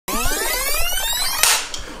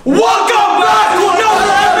Welcome back to another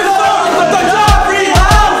episode of the Jafry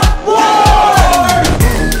House Wars!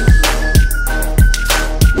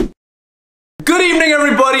 Good evening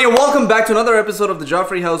everybody and welcome back to another episode of the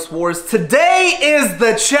Jafry House Wars. Today is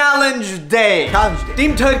the challenge day.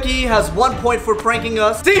 Team Turkey has 1 point for pranking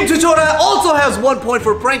us. Team Chichora also has 1 point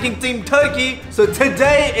for pranking Team Turkey. So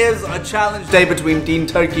today is a challenge day between Team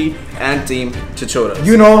Turkey and Team Chichora.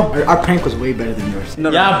 You know, our prank was way better than yours. No,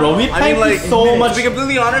 yeah, bro, we pranked so much. To be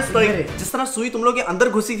completely honest, like, जिस तरह सुई तुम लोग के अंदर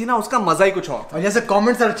घुसी थी ना, उसका मजा ही कुछ और। और जैसे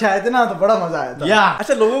comments अच्छे आए थे ना, तो बड़ा मजा आया था। Yeah.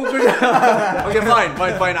 अच्छा लोगों को कुछ। Okay,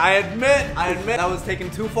 fine. I admit that was taken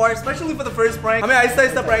too far, especially for the first prank. हमें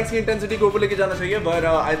आहिस्ता-आहिस्ता pranks की intensity को ऊपर लेके जाना चाहिए, but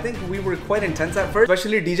I think we were quite intense at first.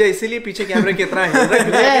 Especially DJ इसीलिए पीछे कैमरे के इतना हिल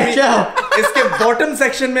रहा है। इसके bottom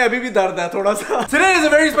section में अभी भी दर्द है थोड़ा सा। Today is a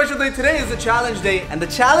very special day. Today is a challenge day, and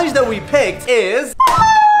the challenge that we picked is.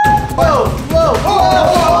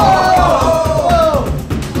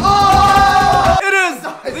 It is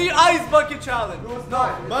the ice bucket challenge. No, it's not.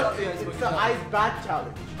 It's the ice bath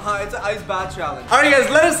challenge. It's an ice bath challenge. Alright guys,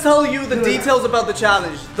 let us tell you the details about the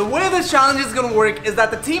challenge. The way this challenge is gonna work is that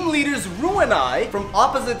the team leaders, Ru and I, from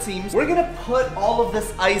opposite teams, we're gonna put all of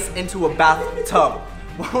this ice into a bathtub.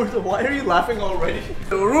 Why are you laughing already?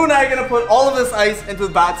 So Ru and I are gonna put all of this ice into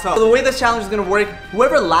the bathtub. So the way this challenge is gonna work,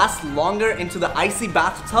 whoever lasts longer into the icy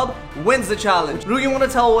bathtub wins the challenge. Ru, you wanna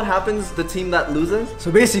tell what happens the team that loses?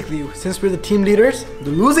 So basically, since we're the team leaders,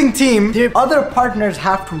 the losing team, their other partners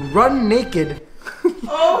have to run naked.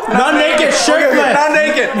 Not naked, shirtless. Not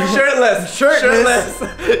naked, shirtless.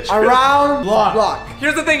 Around block.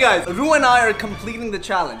 Here's the thing guys, Ru and I are completing the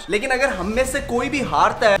challenge. लेकिन अगर हम में से कोई भी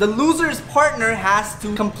हारता है, the loser's partner has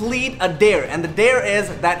to complete a dare. And the dare is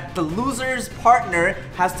that the loser's partner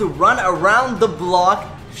has to run around the block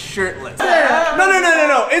shirtless.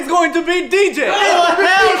 No. It's going to be DJ.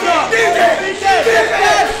 DJ.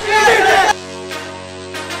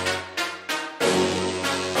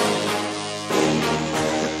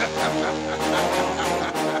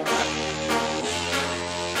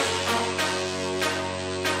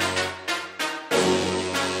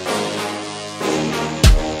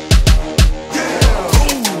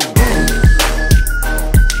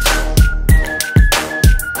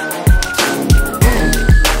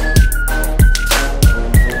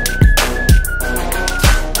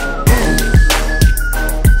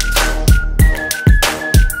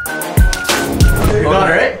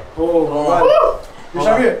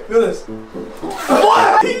 Shahveer, do this.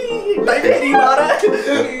 What?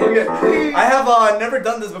 Okay. I have never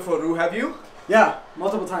done this before, Ru. Have you? Yeah,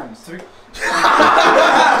 multiple times. Please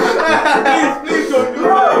don't do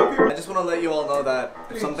that. I just want to let you all know that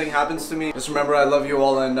if something happens to me, just remember I love you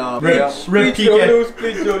all and Repeat it.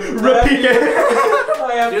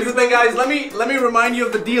 Here's the thing guys, let me remind you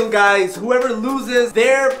of the deal guys. Whoever loses,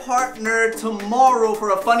 their partner tomorrow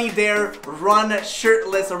for a funny dare, run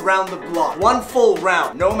shirtless around the block. 1 full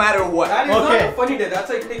round, no matter what. That is not a funny dare, that's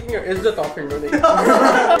like taking your izzat off and running.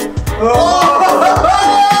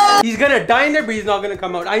 He's gonna die in there but he's not gonna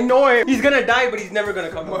come out. I know it. He's gonna die but he's never gonna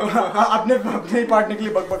come out. अपने partner के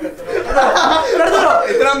लिए बक करते रहो.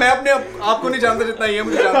 इतना मैं अपने आपको नहीं जानता जितना ये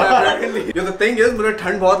मुझे जानता है apparently. Yo, the thing is मुझे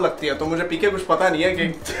ठंड बहुत लगती है तो मुझे पीके कुछ पता नहीं है कि.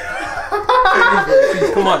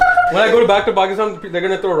 Come on. When I go back to Pakistan, they're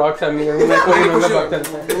gonna throw rocks at me. They're gonna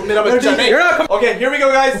मेरा बच्चा नहीं. Okay, here we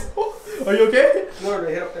go guys. Are you okay? No,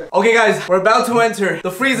 hit up there. Okay guys, we're about to enter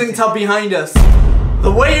the freezing tub behind us.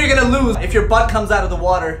 The way you're gonna lose, if your butt comes out of the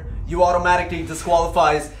water, you automatically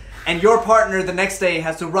disqualifies, and your partner the next day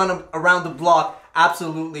has to run around the block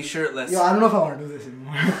absolutely shirtless. Yo, I don't know if I want to do this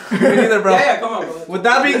anymore. Me neither, bro. Yeah, come on. With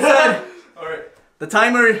that being said, alright, the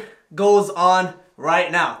timer goes on right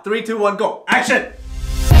now. 3, 2, 1, go. Action!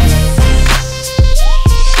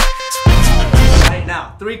 Right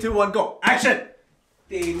now. 3, 2, 1, go. Action!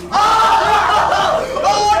 Oh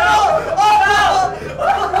no!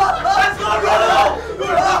 Let's go, Ronaldo!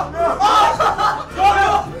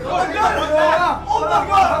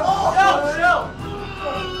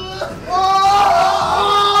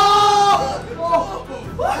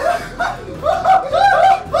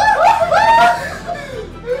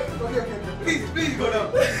 Please go down.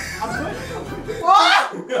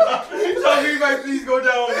 Shahveer, please go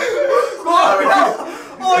down.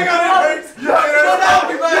 Oh my god, it hurts! You have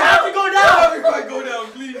to go down! You have to go down! Shahveer, go down,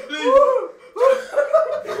 please.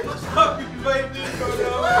 Shahveer, please go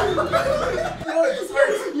down. Yo, it just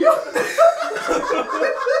hurts.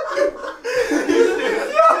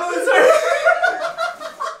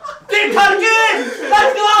 Team Turkey!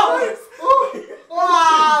 Let's go!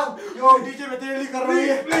 Wow! Yo, DJ मैं तेरे लिए कर रही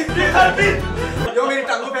है. Please, Team Turkey! Yo, मेरी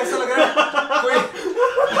टांगों पे ऐसा लग रहा है कोई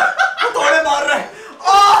थोड़े मार रहा है.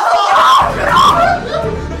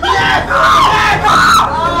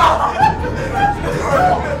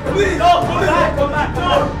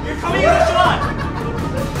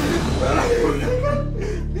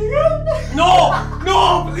 No,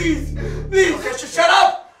 please. Please. Okay, shut up.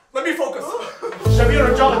 Let me focus. Shahveer,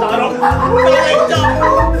 a job,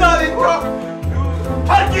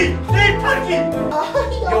 Turkey! Eat turkey!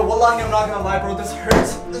 Yo, wallahi, I'm not gonna lie, bro. This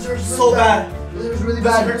hurts. This hurts so bad. This is really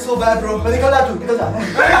This bad. hurts so bad, bro. निकल जा तू, निकल जा.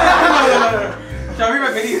 शाहवीर,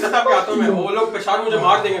 मैं मेरी इज्जत आपके हाथों में. वो लोग पेशावर मुझे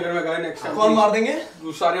मार देंगे अगर मैं गया नेक्स्ट टाइम. कौन मार देंगे?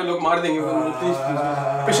 वो सारे लोग मार देंगे. प्लीज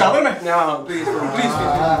पेशावर में? हाँ, please please.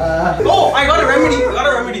 No, I got a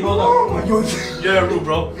remedy. Hold on. Yeah,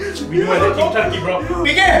 bro. We know that eat turkey, bro.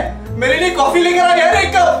 पीके, मेरे लिए कॉफी लेकर आ यार एक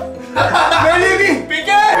कप. मेरे लिए भी.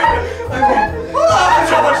 पीके.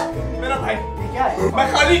 शाबाश, मेरा भाई. मैं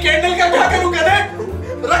खाली कैंडल का क्या करूँ कदे?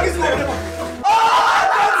 रख इसको मेरे पास.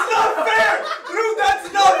 That's not fair. Rude, that's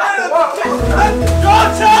not fair. Go,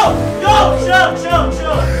 chill! Go, chill!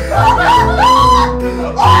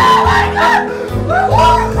 Oh my God.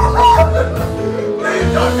 Please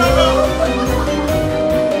don't come out.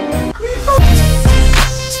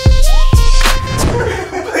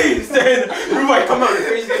 Please, stay. Rubai, come on. The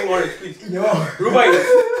face is getting worse, please. Yo. Rubai.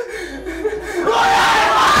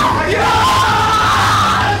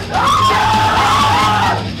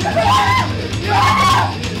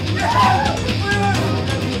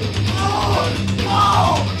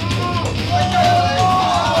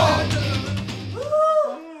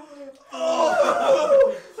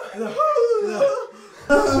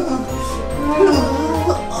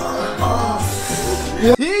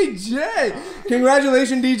 DJ!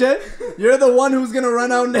 Congratulations, DJ! You're the one who's gonna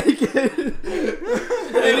run out naked.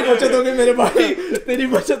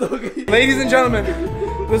 Ladies and gentlemen,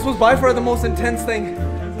 this was by far the most intense thing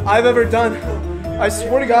I've ever done. I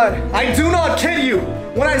swear to God, I do not kid you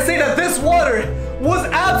when I say that this water was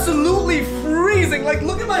absolutely freezing. Like,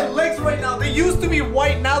 look at my legs right now. They used to be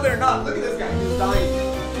white, now they're not. Look at this guy, he's dying.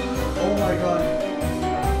 Oh my God.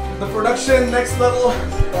 The production, next level.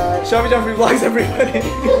 Jafry vlogs, everybody.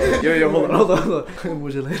 Yo, hold on.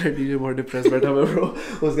 मुझे लग रहा है DJ बहुत depressed बैठा है bro.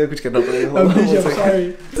 उसका कुछ करना पड़ेगा. I'm sorry.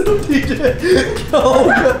 DJ.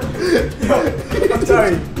 I'm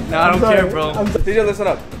sorry. No, I don't care, bro. DJ, listen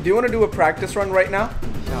up. Do you want to do a practice run right now?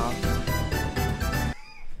 Yeah.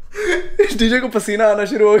 DJ को पसीना आना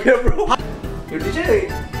शुरू हो गया bro. Yo, DJ,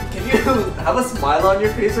 can you have a smile on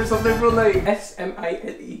your face or something, bro? Like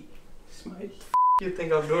SMILE. Smile. You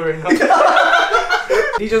think I'm doing right now?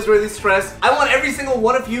 DJ's really stressed. I want every single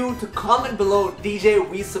one of you to comment below, DJ,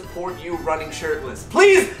 we support you running shirtless.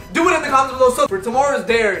 Please do it in the comments below. So for tomorrow's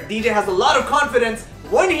dare, DJ has a lot of confidence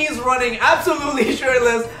when he's running absolutely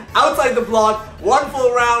shirtless outside the block, one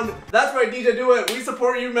full round. That's right, DJ, do it. We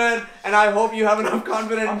support you, man. And I hope you have enough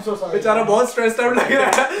confidence. I'm so sorry. Bichara bahut stressed out like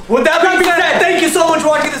that. With that being said, thank you so much for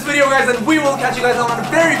watching this video, guys. And we will catch you guys on a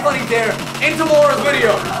very funny dare in tomorrow's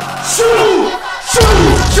video. Shoot!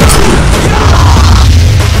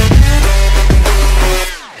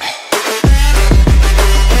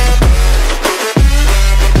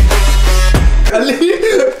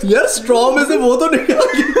 यार straw में से वो तो नहीं आ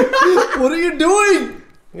गया. What are you doing?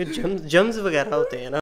 ये germs वगैरह होते हैं ना.